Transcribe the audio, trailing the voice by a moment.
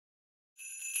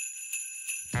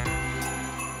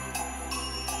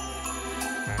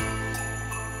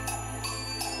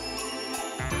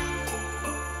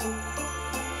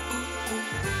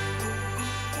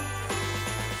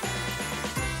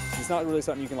not really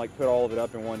something you can like put all of it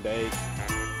up in one day.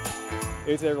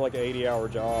 It's every like an 80-hour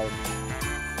job.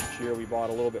 This year we bought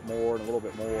a little bit more and a little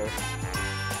bit more.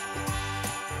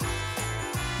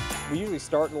 We usually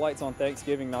start the lights on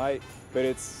Thanksgiving night, but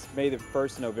it's May the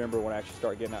 1st of November when I actually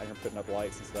start getting out here and putting up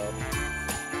lights and stuff.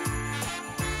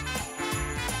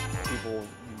 People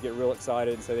get real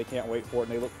excited and say they can't wait for it,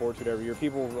 and they look forward to it every year.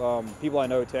 People I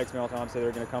know text me all the time, say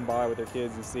they're going to come by with their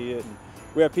kids and see it. And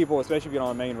we have people, especially if you get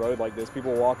on a main road like this,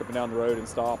 people walk up and down the road and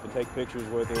stop and take pictures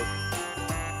with it.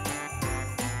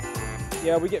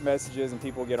 Yeah, we get messages and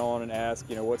people get on and ask,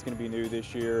 you know, what's going to be new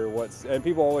this year, and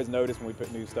people always notice when we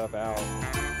put new stuff out.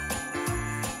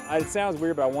 It sounds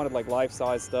weird, but I wanted like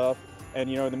life-size stuff, and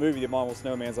you know, in the movie, the Abominable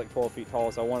Snowman's like 12 feet tall,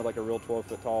 so I wanted like a real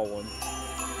 12-foot tall one.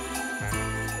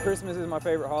 Christmas is my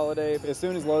favorite holiday. As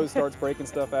soon as Lowe's starts breaking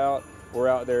stuff out, we're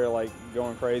out there like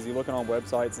going crazy, looking on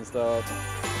websites and stuff.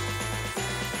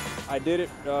 I did it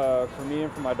for me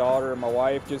and for my daughter and my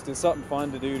wife, just as something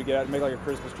fun to do, to get out and make like a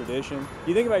Christmas tradition.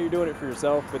 You think about you're doing it for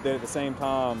yourself, but then at the same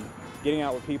time, getting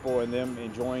out with people and them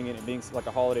enjoying it and being like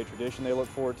a holiday tradition they look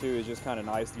forward to is just kind of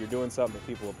nice. You're doing something that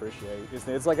people appreciate.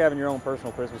 It's like having your own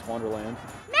personal Christmas wonderland.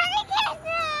 Merry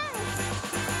Christmas!